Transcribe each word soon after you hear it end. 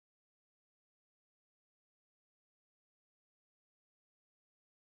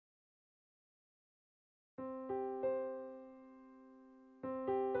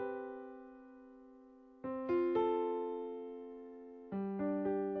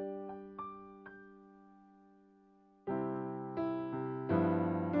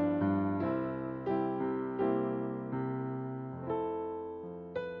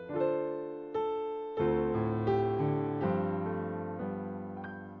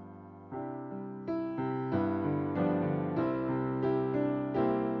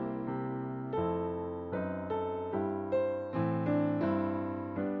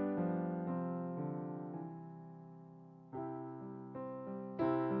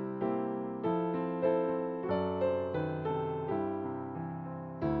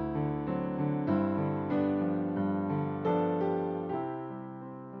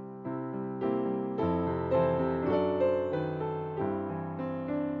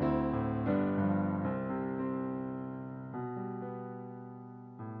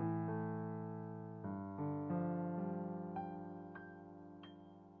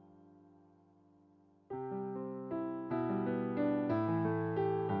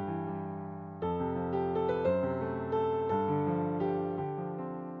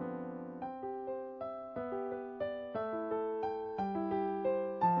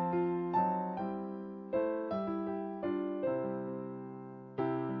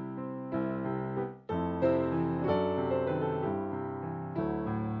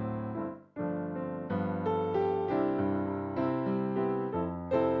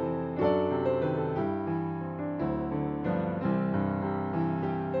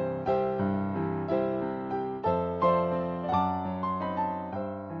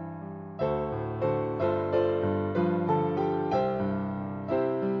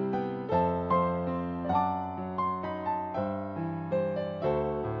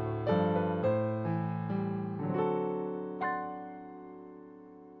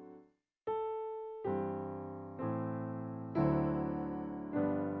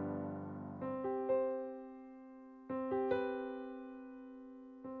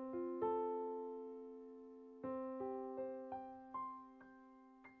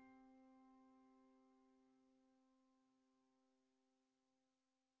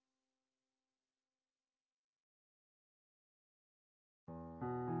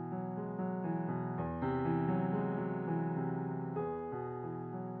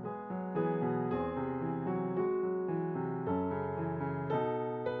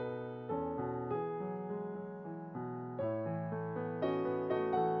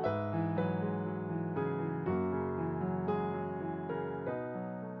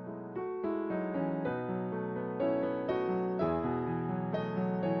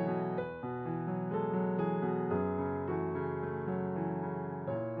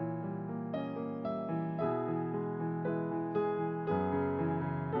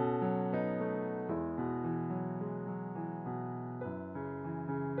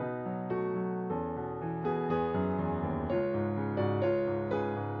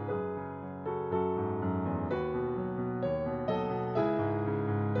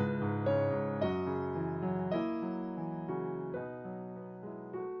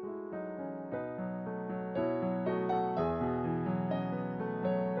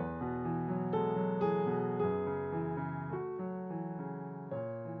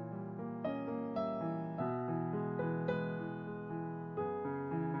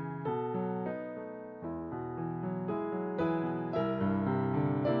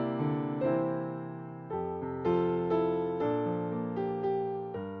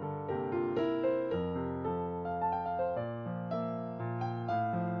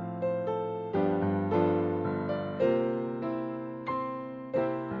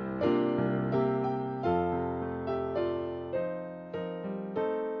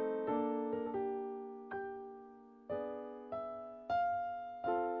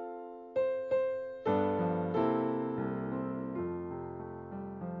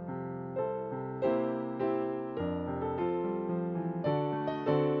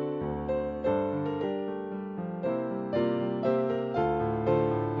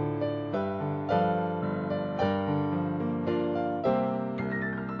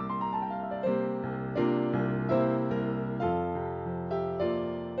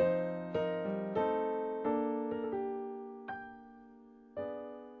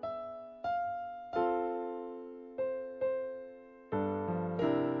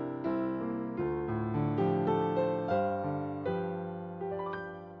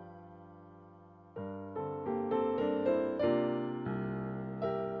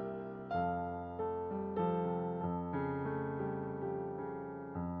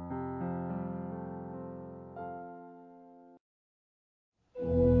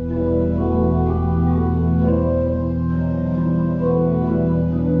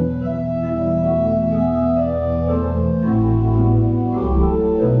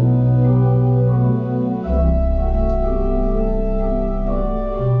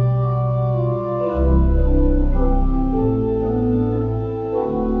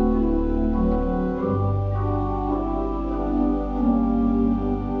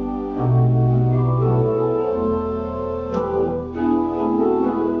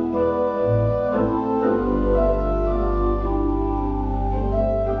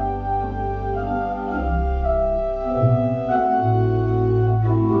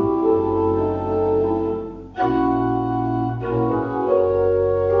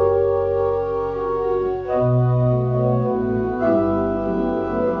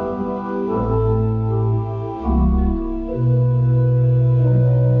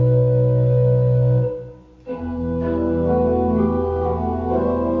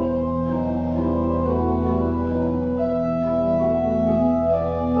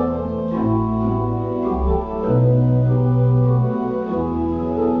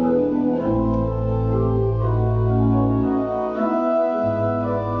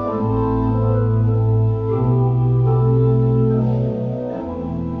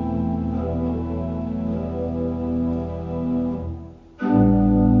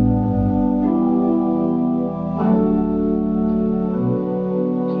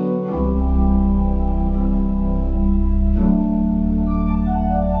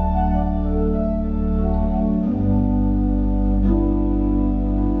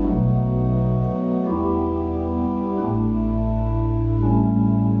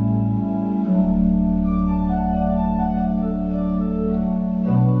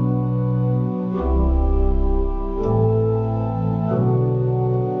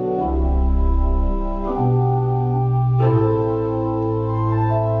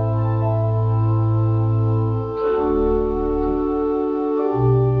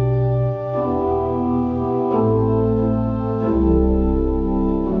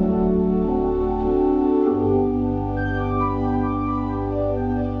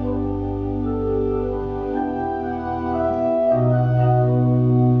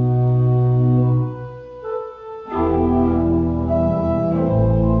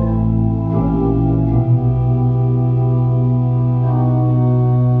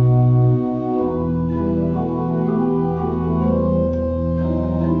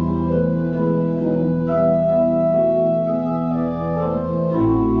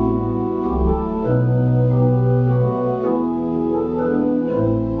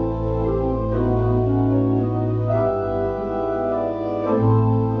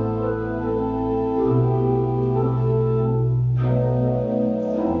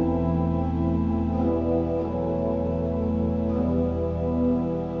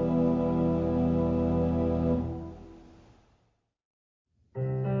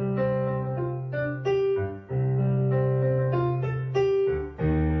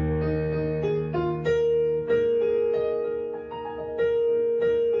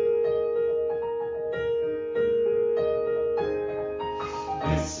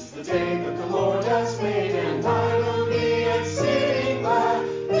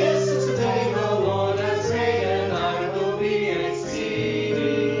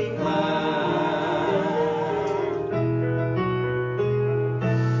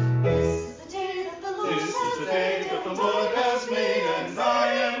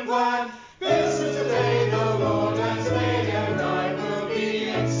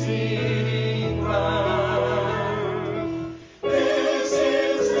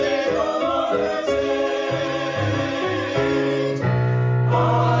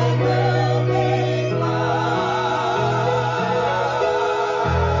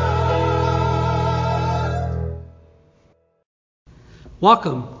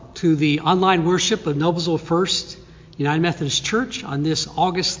Welcome to the online worship of Noblesville First United Methodist Church on this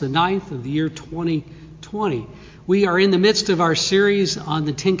August the 9th of the year 2020. We are in the midst of our series on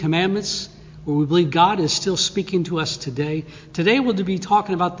the Ten Commandments, where we believe God is still speaking to us today. Today we'll be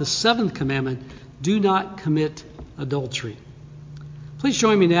talking about the seventh commandment, do not commit adultery. Please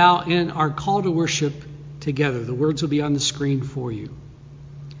join me now in our call to worship together. The words will be on the screen for you.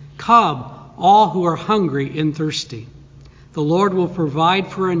 Come, all who are hungry and thirsty. The Lord will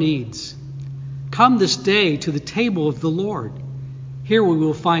provide for our needs. Come this day to the table of the Lord. Here we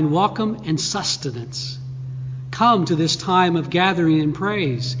will find welcome and sustenance. Come to this time of gathering in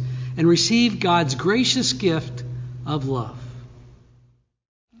praise and receive God's gracious gift of love.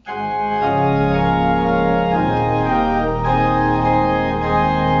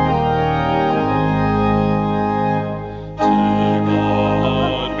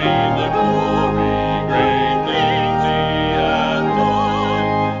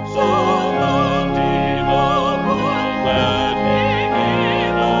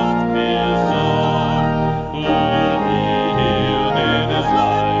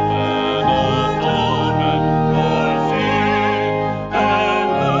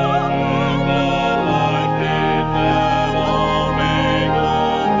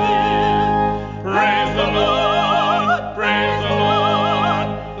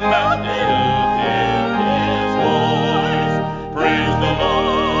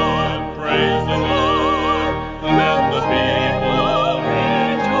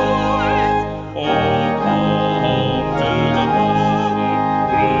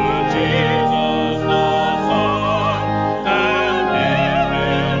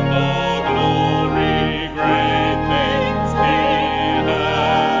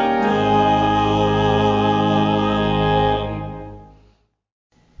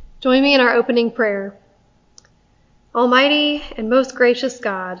 Join me in our opening prayer. Almighty and most gracious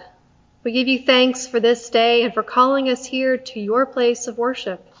God, we give you thanks for this day and for calling us here to your place of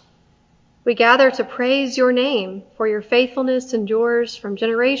worship. We gather to praise your name, for your faithfulness endures from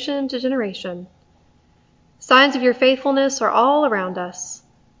generation to generation. Signs of your faithfulness are all around us.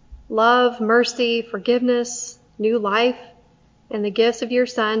 Love, mercy, forgiveness, new life, and the gifts of your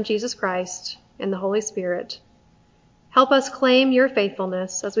Son, Jesus Christ, and the Holy Spirit. Help us claim your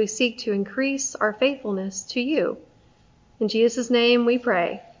faithfulness as we seek to increase our faithfulness to you. In Jesus' name we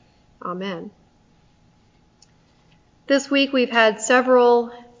pray. Amen. This week we've had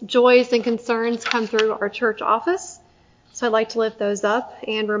several joys and concerns come through our church office, so I'd like to lift those up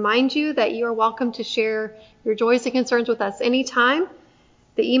and remind you that you are welcome to share your joys and concerns with us anytime.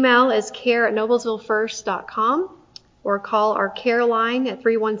 The email is care@noblesvillefirst.com. or call our care line at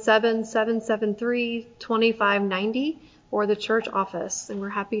 317-773-2590 or the church office, and we're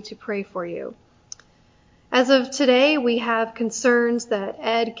happy to pray for you. As of today, we have concerns that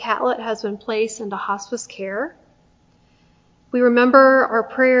Ed Catlett has been placed into hospice care. We remember our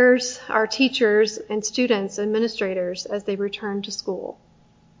prayers, our teachers and students, administrators as they return to school.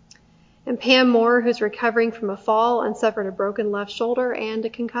 And Pam Moore, who's recovering from a fall and suffered a broken left shoulder and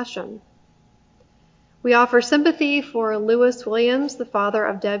a concussion. We offer sympathy for Lewis Williams, the father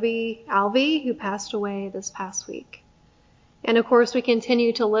of Debbie Alvey, who passed away this past week. And of course, we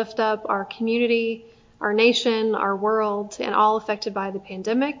continue to lift up our community, our nation, our world, and all affected by the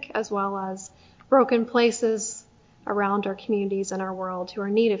pandemic, as well as broken places around our communities and our world who are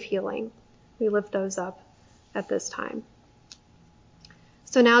in need of healing. We lift those up at this time.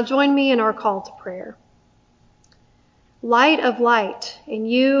 So now join me in our call to prayer. Light of light, in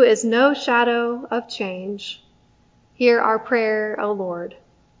you is no shadow of change. Hear our prayer, O Lord.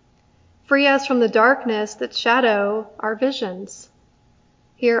 Free us from the darkness that shadow our visions.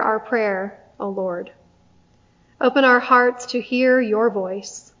 Hear our prayer, O Lord. Open our hearts to hear your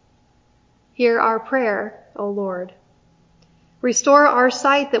voice. Hear our prayer, O Lord. Restore our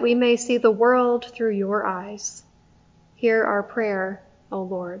sight that we may see the world through your eyes. Hear our prayer, O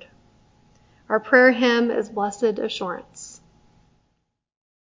Lord. Our prayer hymn is Blessed Assurance.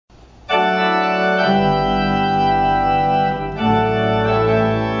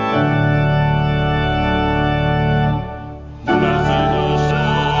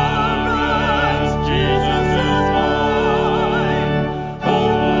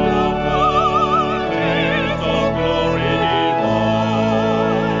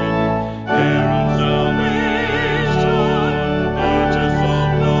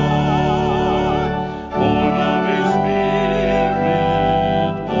 Born of his spirit.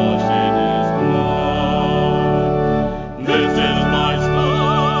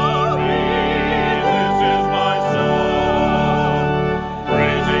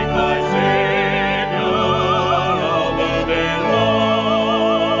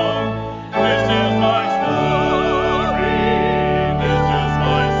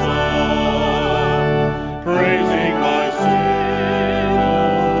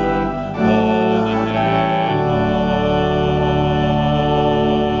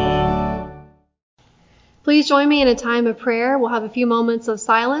 join me in a time of prayer. We'll have a few moments of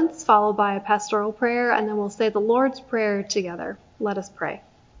silence followed by a pastoral prayer, and then we'll say the Lord's Prayer together. Let us pray.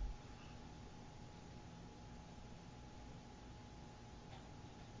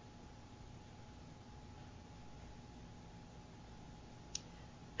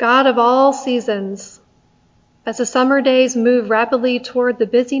 God of all seasons, as the summer days move rapidly toward the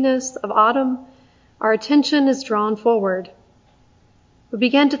busyness of autumn, our attention is drawn forward. We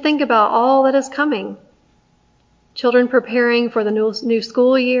begin to think about all that is coming. Children preparing for the new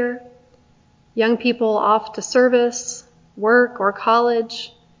school year, young people off to service, work or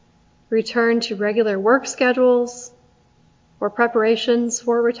college, return to regular work schedules, or preparations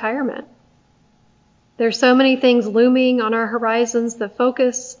for retirement. There are so many things looming on our horizons. The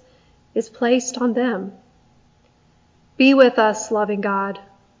focus is placed on them. Be with us, loving God.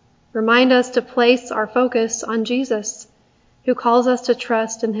 Remind us to place our focus on Jesus, who calls us to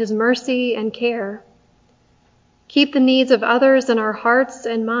trust in his mercy and care. Keep the needs of others in our hearts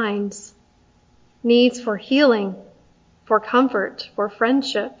and minds, needs for healing, for comfort, for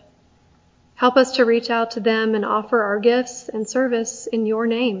friendship. Help us to reach out to them and offer our gifts and service in your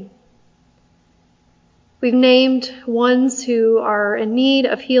name. We've named ones who are in need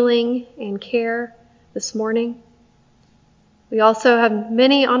of healing and care this morning. We also have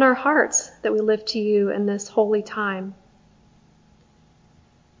many on our hearts that we lift to you in this holy time.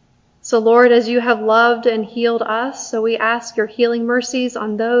 So Lord, as you have loved and healed us, so we ask your healing mercies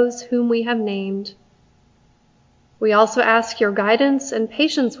on those whom we have named. We also ask your guidance and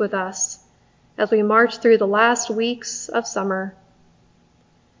patience with us as we march through the last weeks of summer.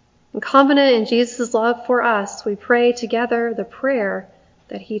 And confident in Jesus' love for us, we pray together the prayer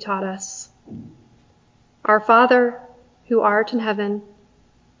that he taught us. Our Father, who art in heaven,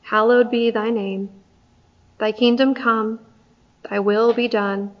 hallowed be thy name. Thy kingdom come, thy will be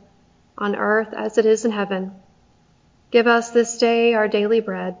done, on earth as it is in heaven. Give us this day our daily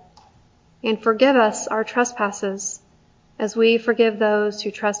bread, and forgive us our trespasses, as we forgive those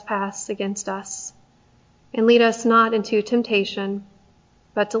who trespass against us. And lead us not into temptation,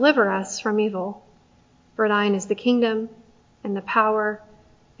 but deliver us from evil. For thine is the kingdom, and the power,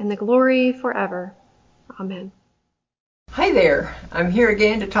 and the glory forever. Amen. Hi there. I'm here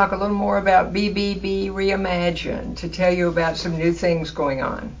again to talk a little more about BBB Reimagined, to tell you about some new things going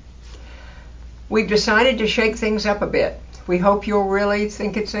on. We've decided to shake things up a bit. We hope you'll really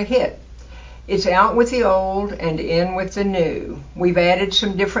think it's a hit. It's out with the old and in with the new. We've added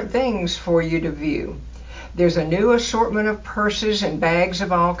some different things for you to view. There's a new assortment of purses and bags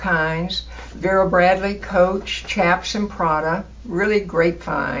of all kinds. Vera Bradley, Coach, Chaps, and Prada. Really great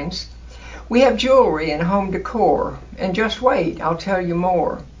finds. We have jewelry and home decor. And just wait, I'll tell you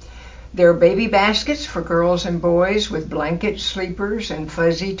more. There are baby baskets for girls and boys with blankets, sleepers, and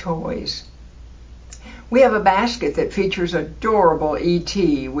fuzzy toys. We have a basket that features adorable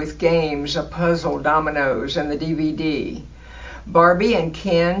E.T. with games, a puzzle, dominoes, and the DVD. Barbie and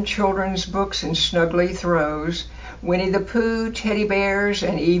Ken, children's books and snuggly throws, Winnie the Pooh, teddy bears,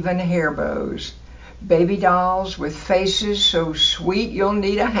 and even hair bows. Baby dolls with faces so sweet you'll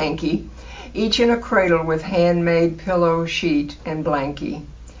need a hanky, each in a cradle with handmade pillow, sheet, and blankie.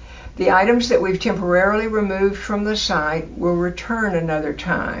 The items that we've temporarily removed from the site will return another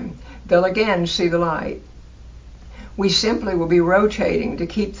time. They'll again see the light. We simply will be rotating to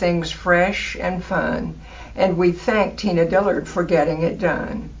keep things fresh and fun, and we thank Tina Dillard for getting it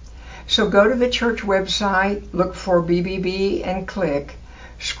done. So go to the church website, look for BBB and click,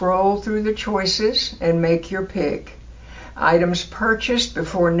 scroll through the choices and make your pick. Items purchased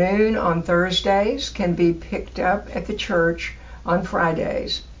before noon on Thursdays can be picked up at the church on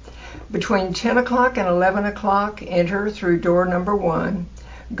Fridays. Between 10 o'clock and 11 o'clock, enter through door number 1.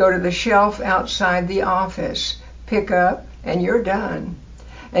 Go to the shelf outside the office, pick up, and you're done.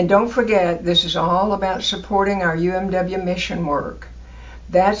 And don't forget, this is all about supporting our UMW mission work.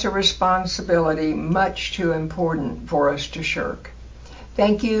 That's a responsibility much too important for us to shirk.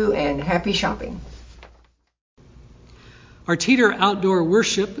 Thank you and happy shopping. Our Teeter Outdoor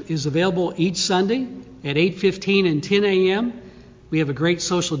Worship is available each Sunday at 8:15 and 10 a.m. We have a great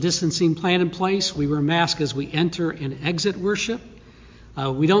social distancing plan in place. We wear masks as we enter and exit worship.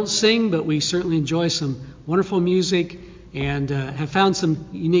 We don't sing, but we certainly enjoy some wonderful music and have found some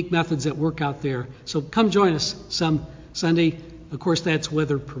unique methods that work out there. So come join us some Sunday. Of course, that's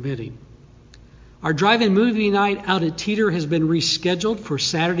weather permitting. Our drive-in movie night out at Teeter has been rescheduled for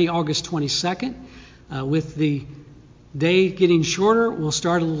Saturday, August 22nd. With the day getting shorter, we'll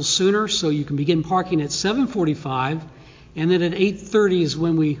start a little sooner, so you can begin parking at 7:45, and then at 8:30 is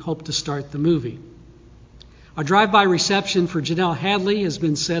when we hope to start the movie. Our drive-by reception for Janelle Hadley has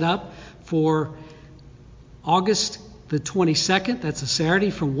been set up for August the 22nd, that's a Saturday,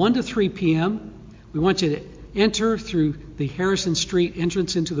 from 1 to 3 p.m. We want you to enter through the Harrison Street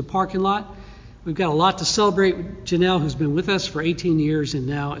entrance into the parking lot. We've got a lot to celebrate with Janelle, who's been with us for 18 years and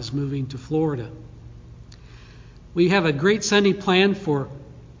now is moving to Florida. We have a great Sunday planned for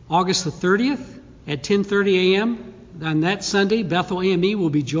August the 30th at 10:30 a.m. On that Sunday, Bethel AME will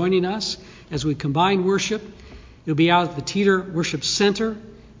be joining us as we combine worship. It'll be out at the Teeter Worship Center,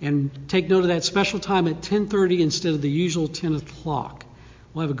 and take note of that special time at 10:30 instead of the usual 10 o'clock.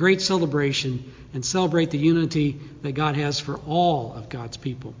 We'll have a great celebration and celebrate the unity that God has for all of God's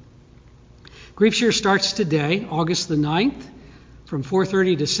people. Grief Share starts today, August the 9th, from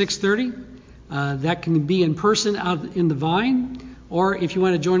 4:30 to 6:30. That can be in person out in the Vine, or if you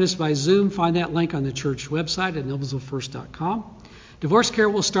want to join us by Zoom, find that link on the church website at noblesvillefirst.com. Divorce Care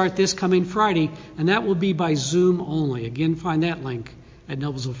will start this coming Friday, and that will be by Zoom only. Again, find that link at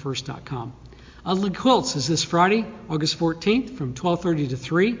noblesvillefirst.com. Ugly Quilts is this Friday, August 14th, from 12:30 to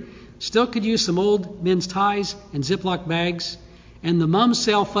 3. Still could use some old men's ties and Ziploc bags. And the Mum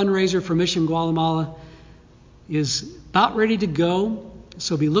Sale fundraiser for Mission Guatemala is about ready to go.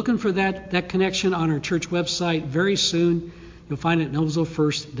 So be looking for that connection on our church website very soon. You'll find it at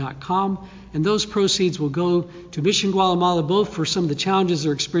noblesvillefirst.com. And those proceeds will go to Mission Guatemala, both for some of the challenges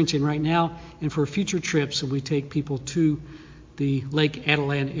they're experiencing right now and for future trips when we take people to the Lake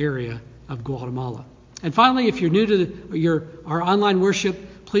Adelan area of Guatemala. And finally, if you're new to our online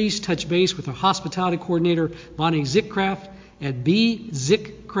worship, please touch base with our hospitality coordinator, Bonnie Zickcraft, at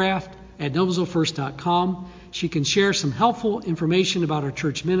bzickcraft@noblesvillefirst.com. She can share some helpful information about our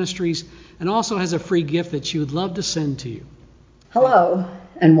church ministries and also has a free gift that she would love to send to you. Hello,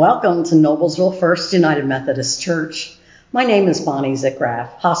 and welcome to Noblesville First United Methodist Church. My name is Bonnie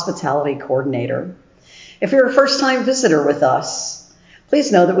Zickcraft, Hospitality Coordinator. If you're a first-time visitor with us,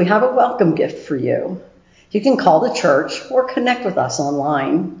 please know that we have a welcome gift for you. You can call the church or connect with us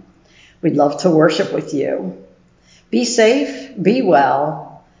online. We'd love to worship with you. Be safe, be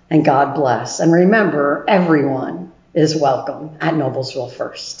well, and God bless. And remember, everyone is welcome at Noblesville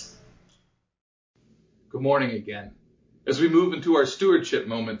First. Good morning again. As we move into our stewardship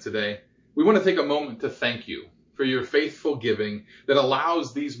moment today, we want to take a moment to thank you for your faithful giving that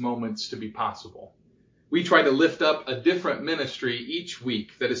allows these moments to be possible. We try to lift up a different ministry each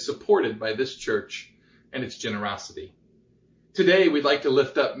week that is supported by this church and its generosity. Today, we'd like to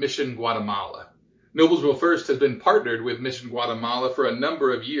lift up Mission Guatemala. Noblesville First has been partnered with Mission Guatemala for a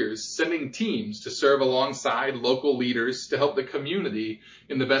number of years, sending teams to serve alongside local leaders to help the community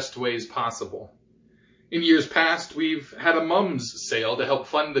in the best ways possible. In years past, we've had a mums sale to help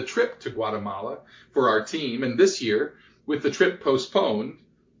fund the trip to Guatemala for our team, and this year, with the trip postponed,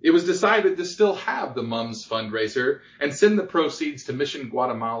 it was decided to still have the mums fundraiser and send the proceeds to Mission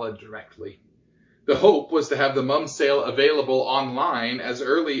Guatemala directly. The hope was to have the mums sale available online as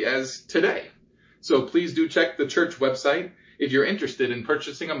early as today. So please do check the church website if you're interested in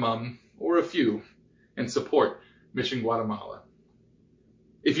purchasing a mum or a few and support Mission Guatemala.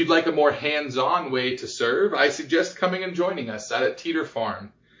 If you'd like a more hands-on way to serve, I suggest coming and joining us out at Teeter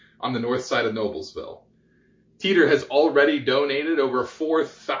Farm on the north side of Noblesville. Teeter has already donated over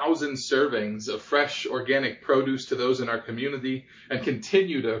 4,000 servings of fresh organic produce to those in our community and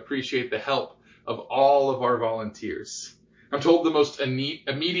continue to appreciate the help of all of our volunteers. I'm told the most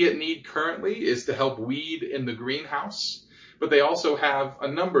immediate need currently is to help weed in the greenhouse, but they also have a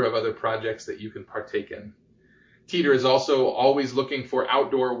number of other projects that you can partake in. Teeter is also always looking for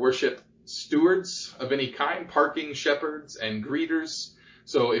outdoor worship stewards of any kind, parking shepherds and greeters.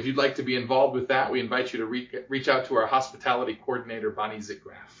 So if you'd like to be involved with that, we invite you to reach out to our hospitality coordinator, Bonnie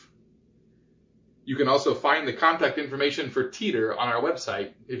Zickcraft. You can also find the contact information for Teeter on our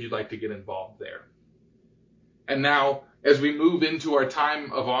website if you'd like to get involved there. And now, as we move into our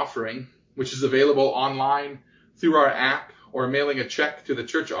time of offering, which is available online through our app or mailing a check to the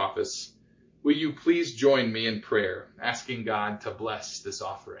church office, will you please join me in prayer, asking God to bless this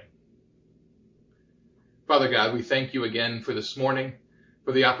offering? Father God, we thank you again for this morning,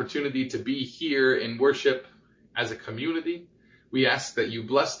 for the opportunity to be here in worship as a community. We ask that you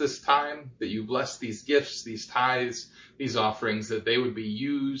bless this time, that you bless these gifts, these tithes, these offerings, that they would be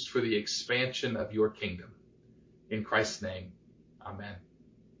used for the expansion of your kingdom. In Christ's name, amen.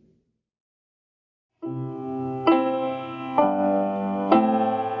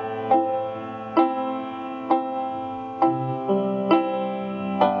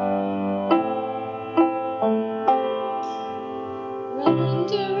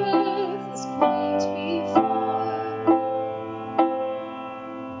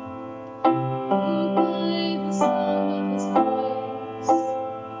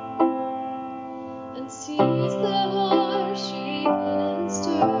 See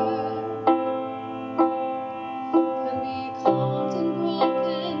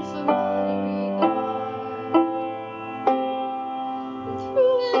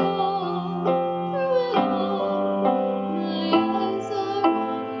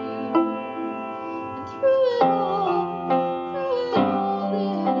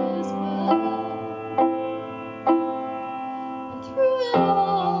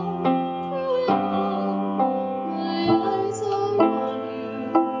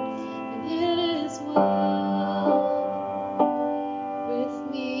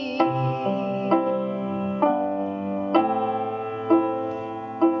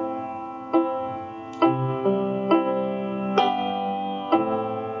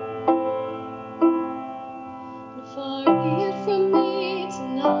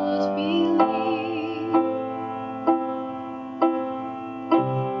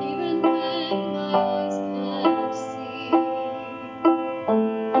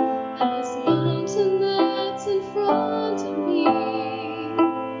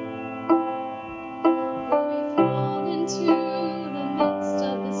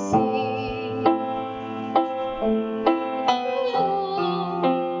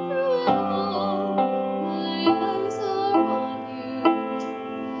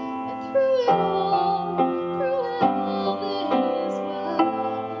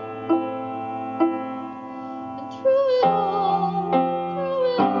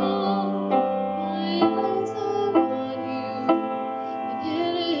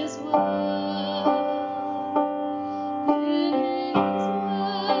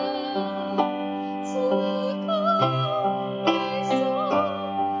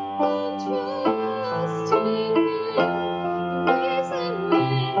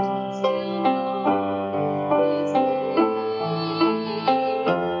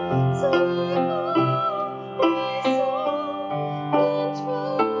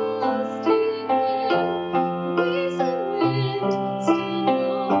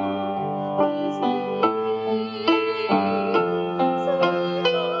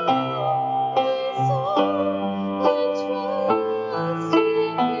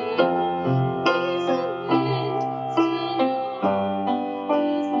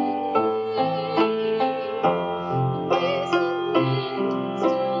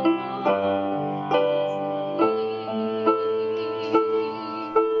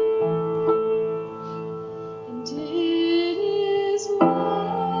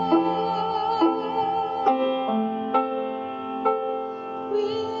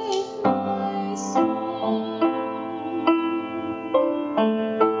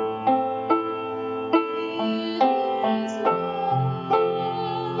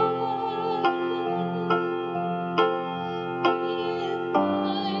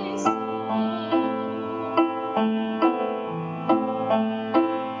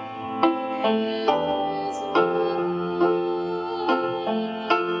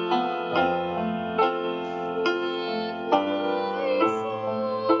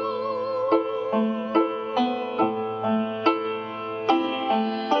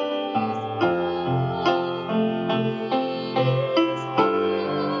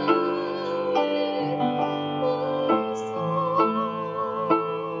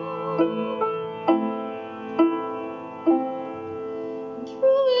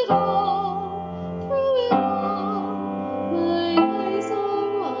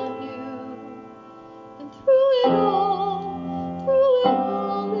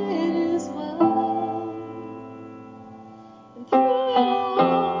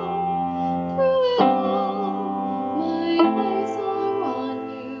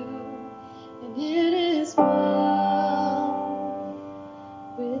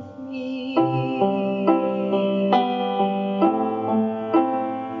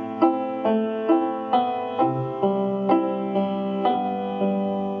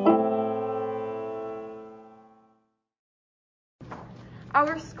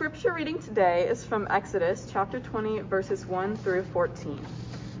reading today is from Exodus chapter 20, verses 1 through 14.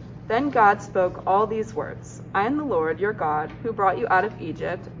 Then God spoke all these words, I am the Lord your God, who brought you out of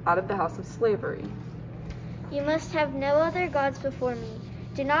Egypt, out of the house of slavery. You must have no other gods before me.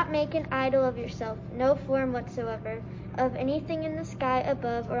 Do not make an idol of yourself, no form whatsoever, of anything in the sky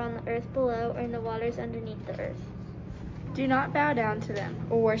above or on the earth below or in the waters underneath the earth. Do not bow down to them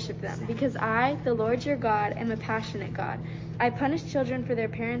or worship them, because I, the Lord your God, am a passionate God. I punish children for their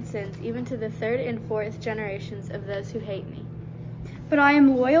parents' sins, even to the third and fourth generations of those who hate me. But I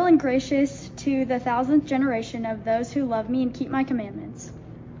am loyal and gracious to the 1,000th generation of those who love me and keep my commandments.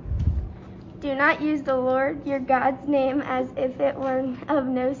 Do not use the Lord your God's name as if it were of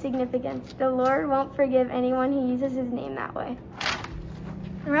no significance. The Lord won't forgive anyone who uses his name that way.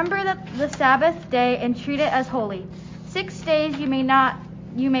 Remember the Sabbath day and treat it as holy. 6 days you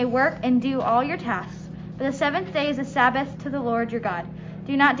may work and do all your tasks, but the seventh day is a Sabbath to the Lord your God.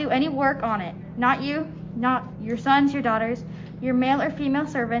 Do not do any work on it, not you, not your sons, your daughters, your male or female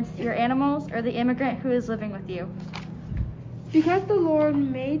servants, your animals, or the immigrant who is living with you. Because the Lord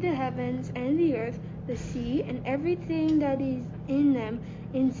made the heavens and the earth, the sea, and everything that is in them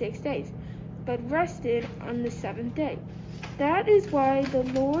in 6 days, but rested on the seventh day. That is why the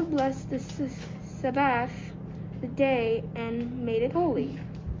Lord blessed the Sabbath, the day, and made it holy.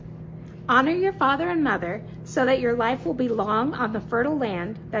 Honor your father and mother, so that your life will be long on the fertile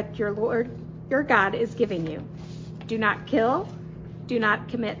land that your Lord, your God, is giving you. Do not kill. Do not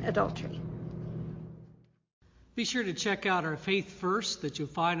commit adultery. Be sure to check out our Faith First that you'll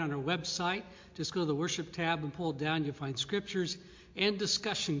find on our website. Just go to the worship tab and pull it down. You'll find scriptures and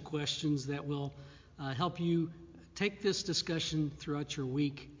discussion questions that will help you take this discussion throughout your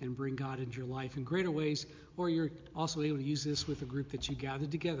week and bring God into your life in greater ways, or you're also able to use this with a group that you gathered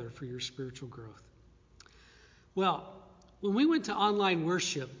together for your spiritual growth. Well, when we went to online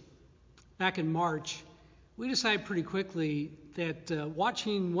worship back in March, we decided pretty quickly that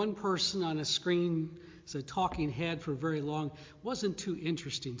watching one person on a screen as a talking head for very long wasn't too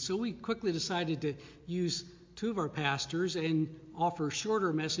interesting. So we quickly decided to use two of our pastors and offer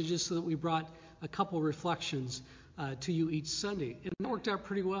shorter messages so that we brought a couple reflections to you each Sunday. And it worked out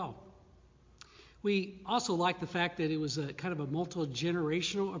pretty well. We also liked the fact that it was a kind of a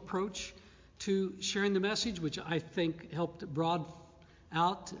multi-generational approach to sharing the message, which I think helped broaden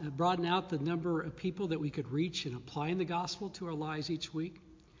out the number of people that we could reach in applying the gospel to our lives each week.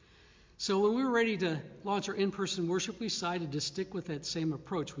 So when we were ready to launch our in-person worship, we decided to stick with that same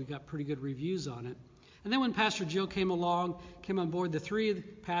approach. We got pretty good reviews on it. And then when Pastor Jill came on board, the three of the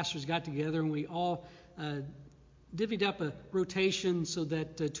pastors got together and we all divvied up a rotation so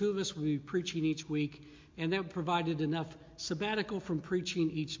that two of us would be preaching each week. And that provided enough sabbatical from preaching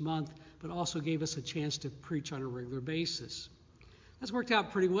each month, but also gave us a chance to preach on a regular basis. That's worked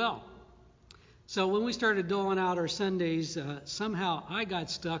out pretty well. So when we started doling out our Sundays, somehow I got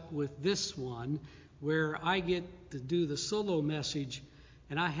stuck with this one where I get to do the solo message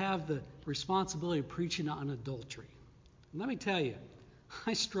and I have the responsibility of preaching on adultery. And let me tell you,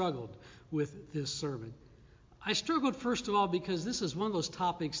 I struggled with this sermon. I struggled, first of all, because this is one of those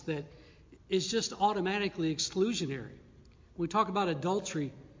topics that is just automatically exclusionary. When we talk about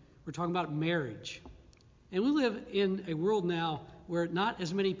adultery, we're talking about marriage. And we live in a world now where not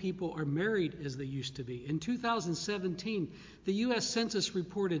as many people are married as they used to be. In 2017, the U.S. Census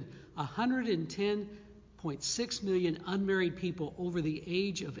reported 110.6 million unmarried people over the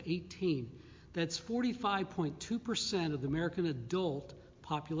age of 18. That's 45.2% of the American adult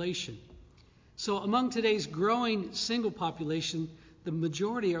population. So among today's growing single population, the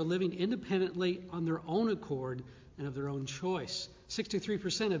majority are living independently on their own accord and of their own choice.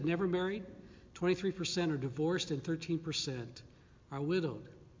 63% have never married, 23% are divorced, and 13% are widowed.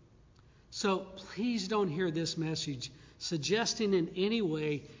 So please don't hear this message suggesting in any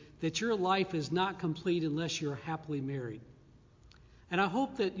way that your life is not complete unless you're happily married. And I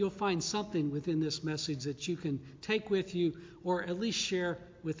hope that you'll find something within this message that you can take with you or at least share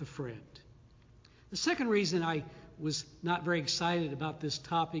with a friend. The second reason I was not very excited about this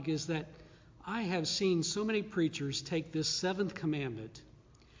topic is that I have seen so many preachers take this seventh commandment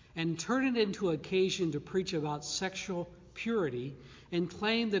and turn it into an occasion to preach about sexual purity and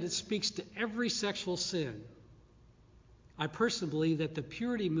claim that it speaks to every sexual sin. I personally believe that the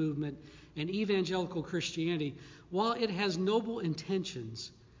purity movement and evangelical Christianity, while it has noble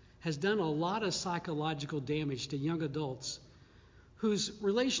intentions, has done a lot of psychological damage to young adults whose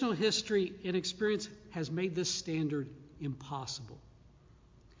relational history and experience has made this standard impossible.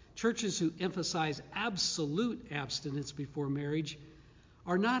 Churches who emphasize absolute abstinence before marriage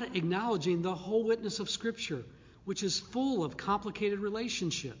are not acknowledging the whole witness of Scripture, which is full of complicated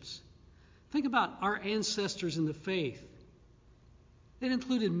relationships. Think about our ancestors in the faith. It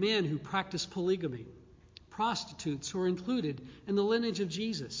included men who practiced polygamy, prostitutes who are included in the lineage of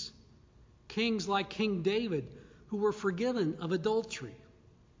Jesus, kings like King David who were forgiven of adultery.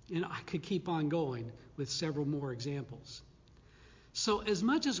 And I could keep on going with several more examples. So as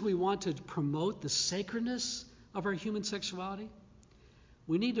much as we want to promote the sacredness of our human sexuality,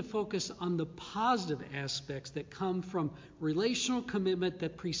 we need to focus on the positive aspects that come from relational commitment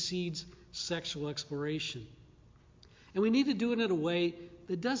that precedes sexual exploration. And we need to do it in a way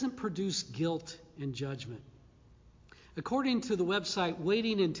that doesn't produce guilt and judgment. According to the website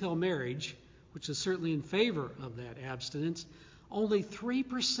Waiting Until Marriage, which is certainly in favor of that abstinence, only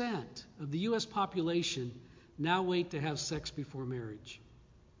 3% of the U.S. population now wait to have sex before marriage.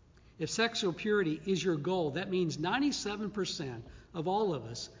 If sexual purity is your goal, that means 97% of all of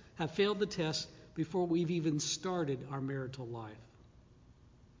us have failed the test before we've even started our marital life.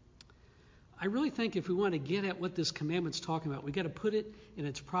 I really think if we want to get at what this commandment's talking about, we've got to put it in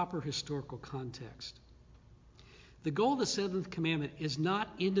its proper historical context. The goal of the seventh commandment is not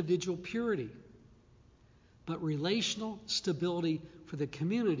individual purity, but relational stability for the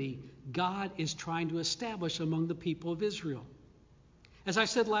community God is trying to establish among the people of Israel. As I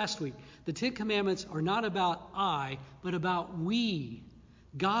said last week, the Ten Commandments are not about I, but about we.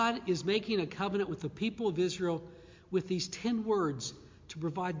 God is making a covenant with the people of Israel with these 10 words to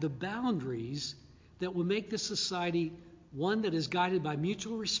provide the boundaries that will make this society one that is guided by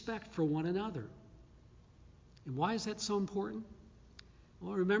mutual respect for one another. And why is that so important?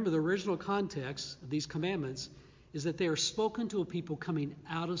 Well, remember, the original context of these commandments is that they are spoken to a people coming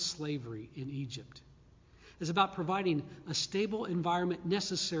out of slavery in Egypt. It's about providing a stable environment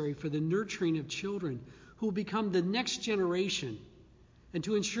necessary for the nurturing of children who will become the next generation, and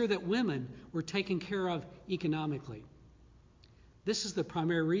to ensure that women were taken care of economically. This is the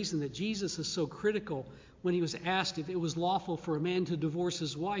primary reason that Jesus is so critical when he was asked if it was lawful for a man to divorce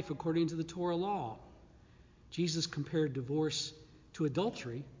his wife according to the Torah law. Jesus compared divorce to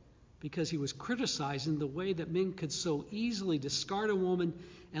adultery because he was criticizing the way that men could so easily discard a woman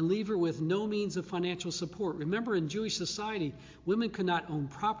and leave her with no means of financial support. Remember, in Jewish society, women could not own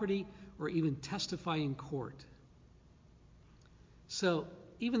property or even testify in court. So,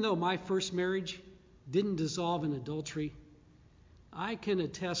 even though my first marriage didn't dissolve in adultery, I can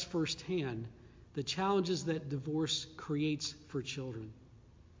attest firsthand the challenges that divorce creates for children.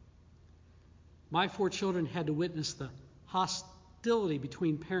 My 4 children had to witness the hostility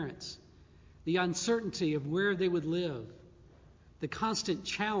between parents, the uncertainty of where they would live, the constant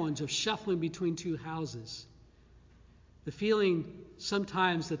challenge of shuffling between 2 houses, the feeling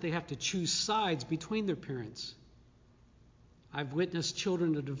sometimes that they have to choose sides between their parents. I've witnessed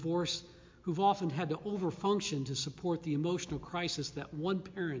children of divorce who've often had to overfunction to support the emotional crisis that one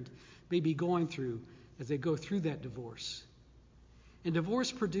parent may be going through as they go through that divorce. And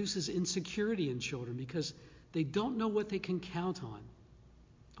divorce produces insecurity in children because they don't know what they can count on.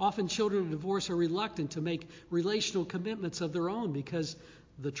 Often children of divorce are reluctant to make relational commitments of their own because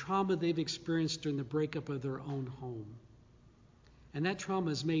of the trauma they've experienced during the breakup of their own home. And that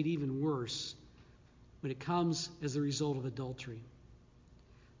trauma is made even worse when it comes as a result of adultery.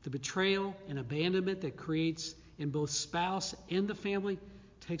 The betrayal and abandonment that creates in both spouse and the family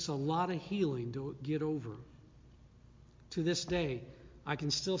takes a lot of healing to get over. To this day, I can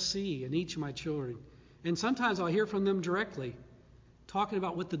still see in each of my children, and sometimes I'll hear from them directly, talking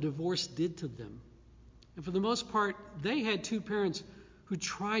about what the divorce did to them. And for the most part, they had 2 parents who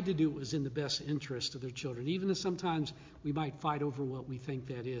tried to do what was in the best interest of their children, even if sometimes we might fight over what we think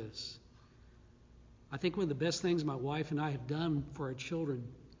that is. I think one of the best things my wife and I have done for our children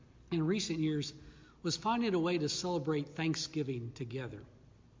in recent years was finding a way to celebrate Thanksgiving together.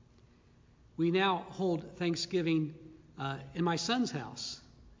 We now hold Thanksgiving in my son's house.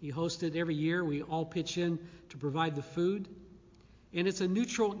 He hosts it every year. We all pitch in to provide the food. And it's a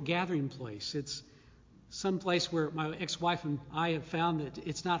neutral gathering place. It's some place where my ex-wife and I have found that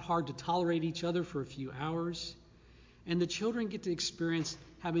it's not hard to tolerate each other for a few hours. And the children get to experience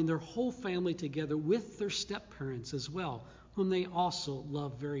having their whole family together with their step-parents as well, whom they also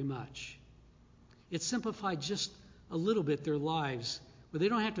love very much. It simplified just a little bit their lives, where they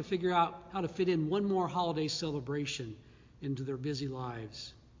don't have to figure out how to fit in one more holiday celebration into their busy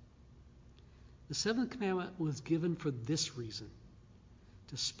lives. The 7th commandment was given for this reason: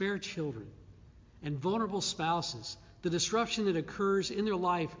 to spare children and vulnerable spouses the disruption that occurs in their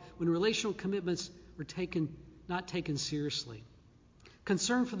life when relational commitments are not taken seriously.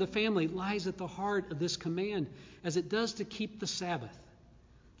 Concern for the family lies at the heart of this command, as it does to keep the Sabbath.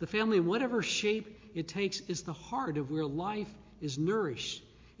 The family, in whatever shape it takes, is the heart of where life is nourished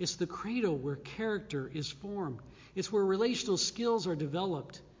It's the cradle where character is formed. It's where relational skills are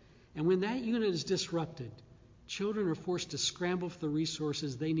developed. And when that unit is disrupted, children are forced to scramble for the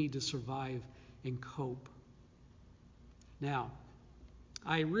resources they need to survive and cope. Now,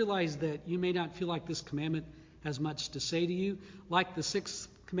 I realize that you may not feel like this commandment has much to say to you. Like the sixth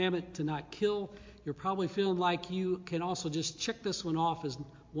commandment to not kill, you're probably feeling like you can also just check this one off as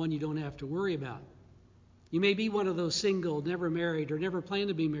one you don't have to worry about. You may be one of those single, never married, or never plan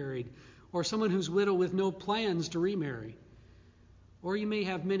to be married, or someone who's widowed with no plans to remarry. Or you may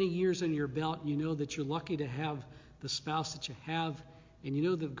have many years under your belt and you know that you're lucky to have the spouse that you have, and you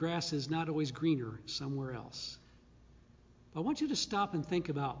know that the grass is not always greener somewhere else. But I want you to stop and think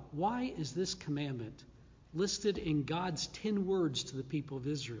about, why is this commandment listed in God's 10 words to the people of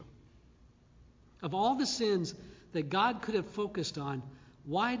Israel? Of all the sins that God could have focused on,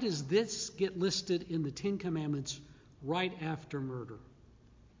 why does this get listed in the 10 Commandments right after murder?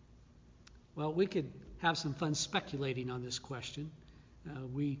 Well, we could have some fun speculating on this question.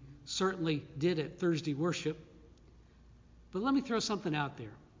 We certainly did at Thursday worship. But let me throw something out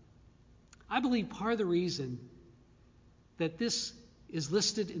there. I believe part of the reason that this is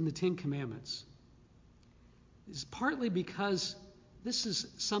listed in the 10 Commandments is partly because this is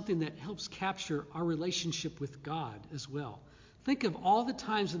something that helps capture our relationship with God as well. Think of all the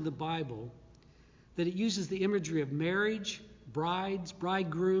times in the Bible that it uses the imagery of marriage, brides,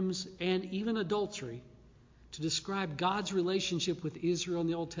 bridegrooms, and even adultery to describe God's relationship with Israel in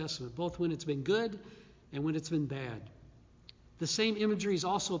the Old Testament, both when it's been good and when it's been bad. The same imagery is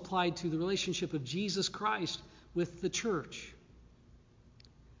also applied to the relationship of Jesus Christ with the church.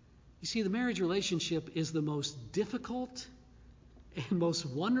 You see, the marriage relationship is the most difficult and most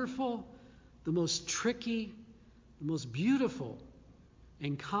wonderful, the most tricky, the most beautiful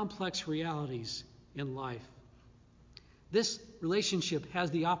and complex realities in life. This relationship has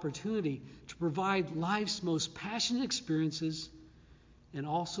the opportunity to provide life's most passionate experiences and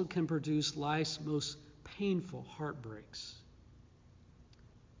also can produce life's most painful heartbreaks.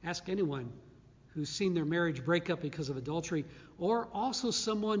 Ask anyone who's seen their marriage break up because of adultery, or also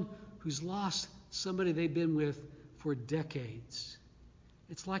someone who's lost somebody they've been with for decades.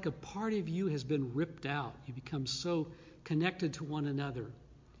 It's like a part of you has been ripped out. You become so connected to one another.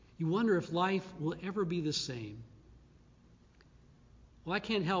 You wonder if life will ever be the same. Well, I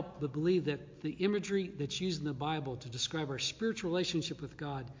can't help but believe that the imagery that's used in the Bible to describe our spiritual relationship with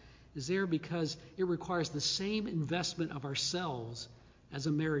God is there because it requires the same investment of ourselves as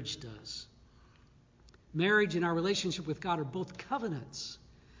a marriage does. Marriage and our relationship with God are both covenants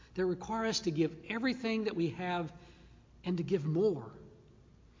that require us to give everything that we have and to give more.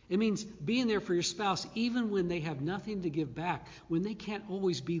 It means being there for your spouse even when they have nothing to give back, when they can't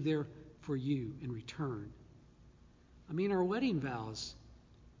always be there for you in return. I mean, our wedding vows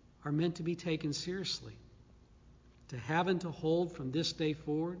are meant to be taken seriously, to have and to hold from this day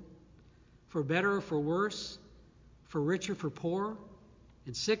forward, for better or for worse, for richer, for poorer,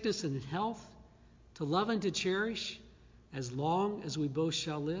 in sickness and in health, to love and to cherish as long as we both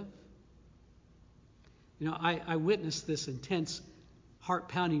shall live. You know, I witnessed this intense,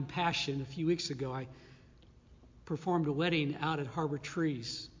 heart-pounding passion a few weeks ago. I performed a wedding out at Harbor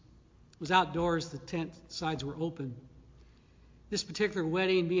Trees. It was outdoors, the tent sides were open. This particular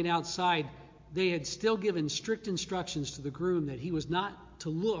wedding, being outside, they had still given strict instructions to the groom that he was not to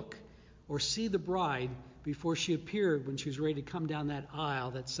look or see the bride before she appeared when she was ready to come down that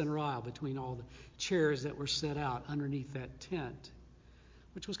aisle, that center aisle between all the chairs that were set out underneath that tent,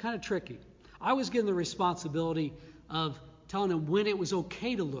 which was kind of tricky. I was given the responsibility of telling him when it was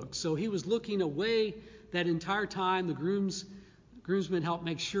okay to look. So he was looking away that entire time. The groomsmen helped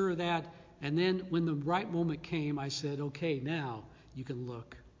make sure of that. And then when the right moment came, I said, okay, now you can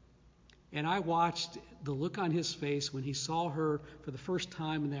look. And I watched the look on his face when he saw her for the first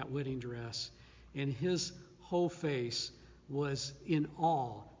time in that wedding dress. And his whole face was in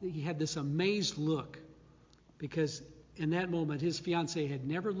awe. He had this amazed look because in that moment his fiancée had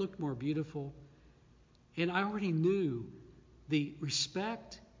never looked more beautiful. And I already knew the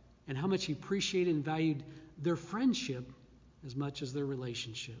respect and how much he appreciated and valued their friendship as much as their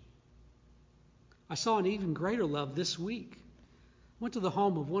relationship. I saw an even greater love this week. I went to the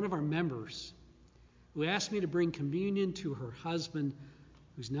home of one of our members who asked me to bring communion to her husband,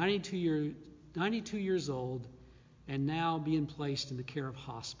 who's 92 years old and now being placed in the care of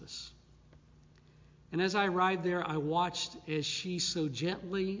hospice. And as I arrived there, I watched as she so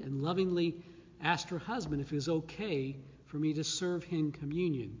gently and lovingly asked her husband if it was okay for me to serve him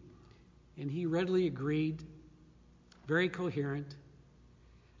communion. And he readily agreed, very coherent.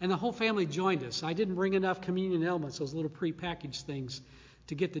 And the whole family joined us. I didn't bring enough communion elements, those little prepackaged things,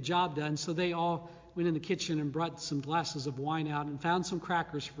 to get the job done. So they all went in the kitchen and brought some glasses of wine out and found some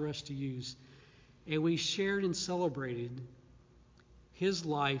crackers for us to use. And we shared and celebrated his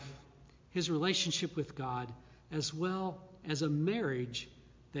life, his relationship with God, as well as a marriage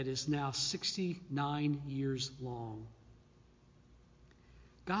that is now 69 years long.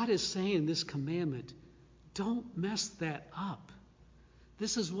 God is saying in this commandment, don't mess that up.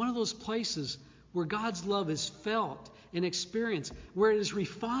 This is one of those places where God's love is felt and experienced, where it is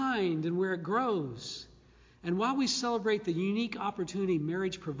refined and where it grows. And while we celebrate the unique opportunity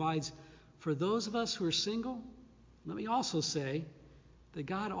marriage provides for those of us who are single, let me also say that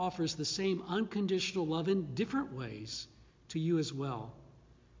God offers the same unconditional love in different ways to you as well.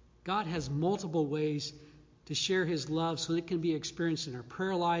 God has multiple ways to share his love so it can be experienced in our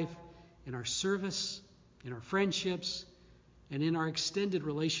prayer life, in our service, in our friendships, and in our extended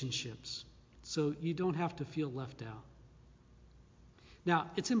relationships. So you don't have to feel left out.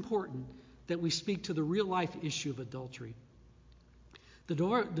 Now, it's important that we speak to the real life issue of adultery. The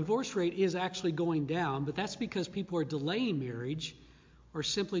divorce rate is actually going down, but that's because people are delaying marriage or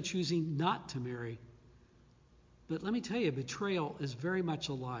simply choosing not to marry. But let me tell you, betrayal is very much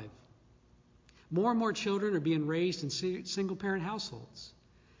alive. More and more children are being raised in single-parent households.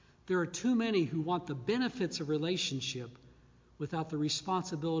 There are too many who want the benefits of relationship without the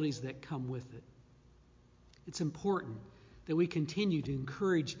responsibilities that come with it. It's important that we continue to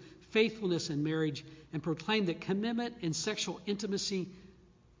encourage faithfulness in marriage and proclaim that commitment and sexual intimacy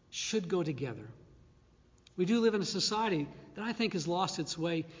should go together. We do live in a society that I think has lost its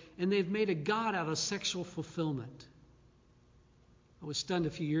way, and they've made a god out of sexual fulfillment. I was stunned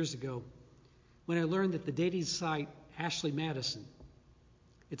a few years ago when I learned that the dating site Ashley Madison,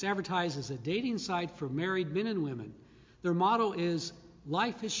 it's advertised as a dating site for married men and women. Their motto is,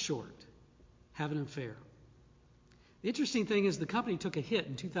 life is short, have an affair. The interesting thing is the company took a hit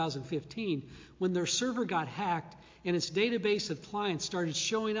in 2015 when their server got hacked and its database of clients started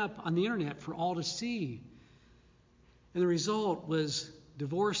showing up on the internet for all to see. And the result was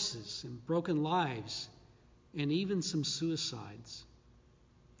divorces and broken lives and even some suicides.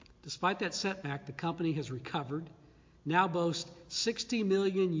 Despite that setback, the company has recovered, now boasts 60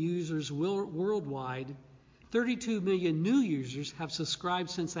 million users worldwide. 32 million new users have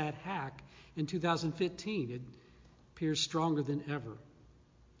subscribed since that hack in 2015. It appears stronger than ever.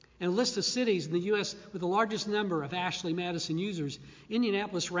 And a list of cities in the U.S. with the largest number of Ashley Madison users,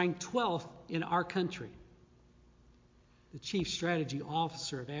 Indianapolis ranked 12th in our country. The chief strategy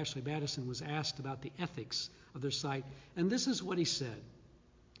officer of Ashley Madison was asked about the ethics of their site, and this is what he said.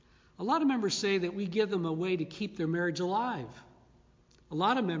 A lot of members say that we give them a way to keep their marriage alive. A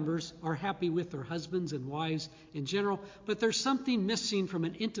lot of members are happy with their husbands and wives in general, but there's something missing from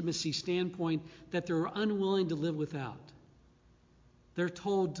an intimacy standpoint that they're unwilling to live without. They're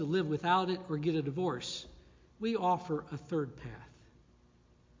told to live without it or get a divorce. We offer a third path.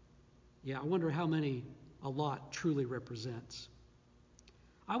 Yeah, I wonder how many a lot truly represents.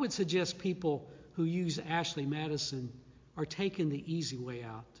 I would suggest people who use Ashley Madison are taking the easy way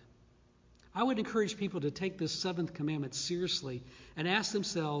out. I would encourage people to take this seventh commandment seriously and ask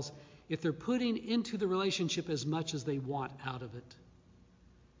themselves if they're putting into the relationship as much as they want out of it.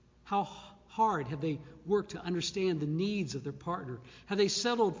 How hard have they worked to understand the needs of their partner? Have they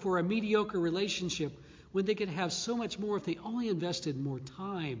settled for a mediocre relationship when they could have so much more if they only invested more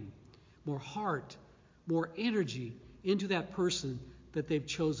time, more heart, more energy into that person that they've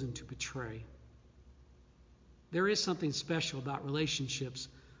chosen to betray? There is something special about relationships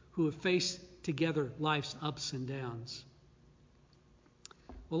who have faced together life's ups and downs.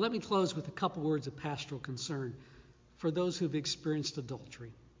 Well, let me close with a couple words of pastoral concern for those who've experienced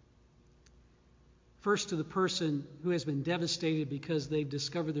adultery. First, to the person who has been devastated because they've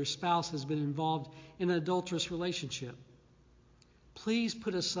discovered their spouse has been involved in an adulterous relationship. Please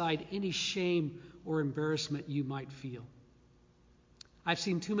put aside any shame or embarrassment you might feel. I've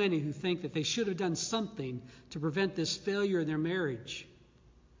seen too many who think that they should have done something to prevent this failure in their marriage.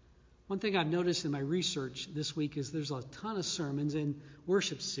 One thing I've noticed in my research this week is there's a ton of sermons and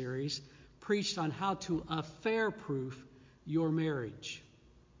worship series preached on how to affair-proof your marriage.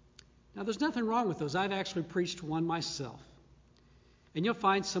 Now, there's nothing wrong with those. I've actually preached one myself. And you'll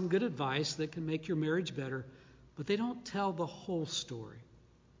find some good advice that can make your marriage better, but they don't tell the whole story.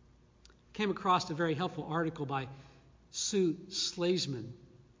 I came across a very helpful article by Sue Slazeman.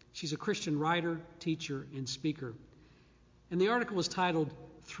 She's a Christian writer, teacher, and speaker. And the article was titled,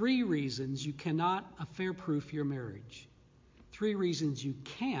 3 Reasons You Cannot Affair-Proof Your Marriage. 3 reasons you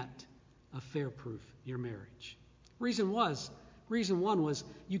can't affair-proof your marriage. Reason 1 was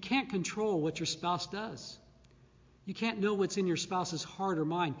you can't control what your spouse does. You can't know what's in your spouse's heart or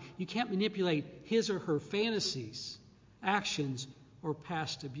mind. You can't manipulate his or her fantasies, actions, or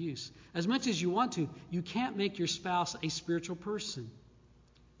past abuse. As much as you want to, you can't make your spouse a spiritual person.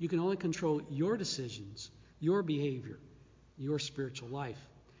 You can only control your decisions, your behavior, your spiritual life.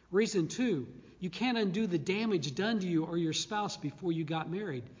 Reason 2, you can't undo the damage done to you or your spouse before you got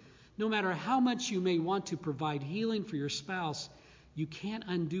married. No matter how much you may want to provide healing for your spouse, you can't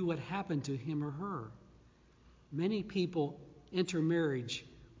undo what happened to him or her. Many people enter marriage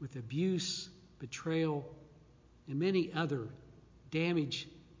with abuse, betrayal, and many other damaged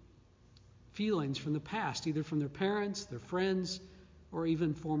feelings from the past, either from their parents, their friends, or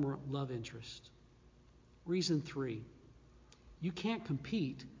even former love interest. Reason 3, you can't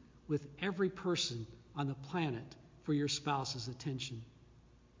compete with every person on the planet for your spouse's attention.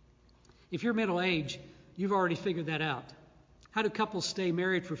 If you're middle age, you've already figured that out. How do couples stay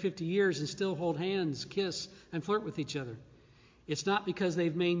married for 50 years and still hold hands, kiss, and flirt with each other? It's not because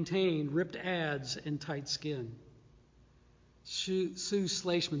they've maintained ripped abs and tight skin. Sue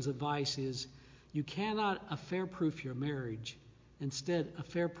Slashman's advice is, you cannot affair-proof your marriage. Instead,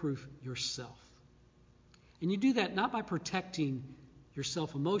 affair-proof yourself. And you do that not by protecting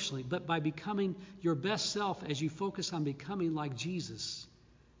yourself emotionally, but by becoming your best self as you focus on becoming like Jesus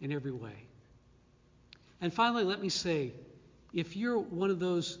in every way. And finally, let me say, if you're one of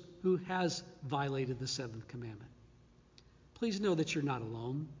those who has violated the 7th commandment, please know that you're not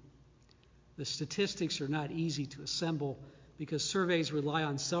alone. The statistics are not easy to assemble because surveys rely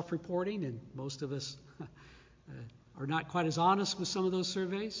on self-reporting, and most of us are not quite as honest with some of those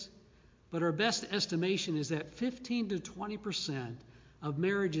surveys. But our best estimation is that 15 to 20% of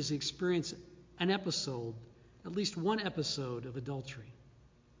marriages experience an episode, at least one episode of adultery.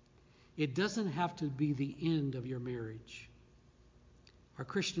 It doesn't have to be the end of your marriage. Our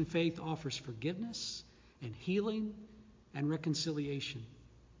Christian faith offers forgiveness and healing and reconciliation.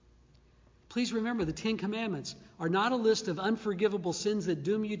 Please remember, the 10 Commandments are not a list of unforgivable sins that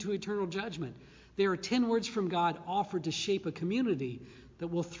doom you to eternal judgment. They are 10 words from God offered to shape a community that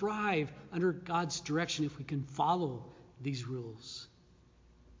will thrive under God's direction if we can follow these rules.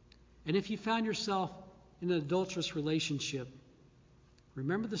 And if you found yourself in an adulterous relationship,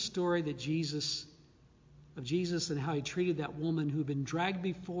 remember the story of Jesus and how he treated that woman who had been dragged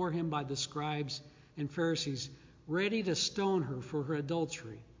before him by the scribes and Pharisees, ready to stone her for her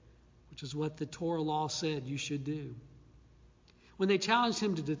adultery, which is what the Torah law said you should do. When they challenged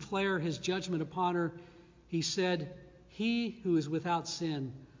him to declare his judgment upon her, he said, "He who is without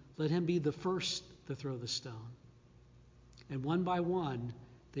sin, let him be the first to throw the stone." And one by one,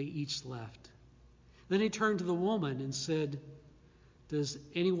 they each left. Then he turned to the woman and said, "Does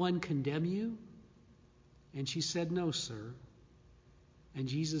anyone condemn you?" And she said, "No, sir." And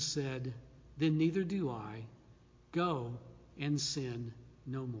Jesus said, "Then neither do I. Go and sin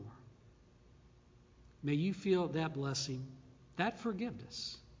no more." May you feel that blessing, that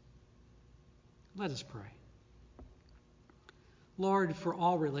forgiveness. Let us pray. Lord, for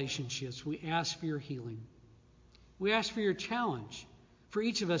all relationships, we ask for your healing. We ask for your challenge for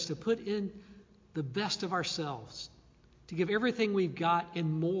each of us to put in the best of ourselves, to give everything we've got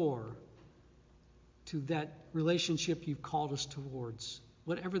and more to that relationship you've called us towards,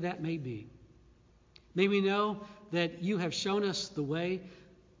 whatever that may be. May we know that you have shown us the way,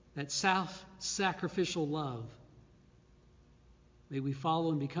 that self-sacrificial love. May we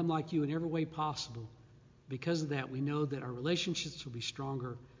follow and become like you in every way possible. Because of that, we know that our relationships will be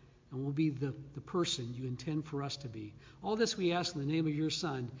stronger and will be the person you intend for us to be. All this we ask in the name of your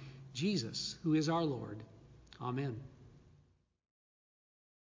Son, Jesus, who is our Lord. Amen.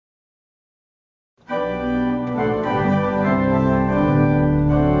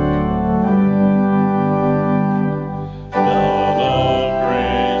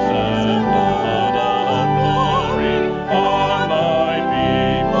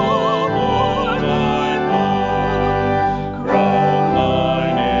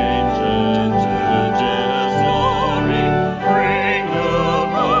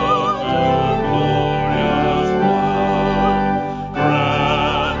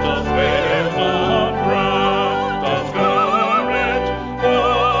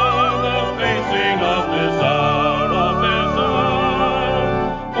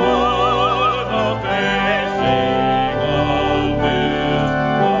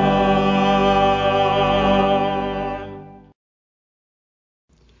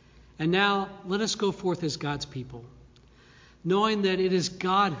 And now let us go forth as God's people, knowing that it is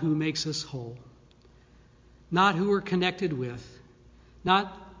God who makes us whole, not who we're connected with,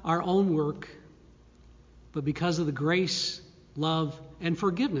 not our own work, but because of the grace, love, and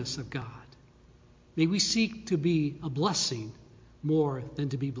forgiveness of God. May we seek to be a blessing more than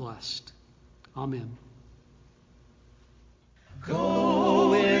to be blessed. Amen.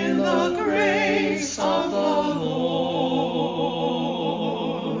 Go in the grace of the Lord.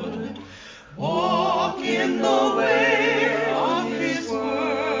 Walk in the way of His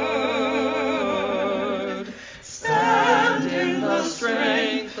word. Stand in the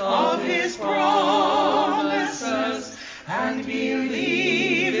strength of His promises and believe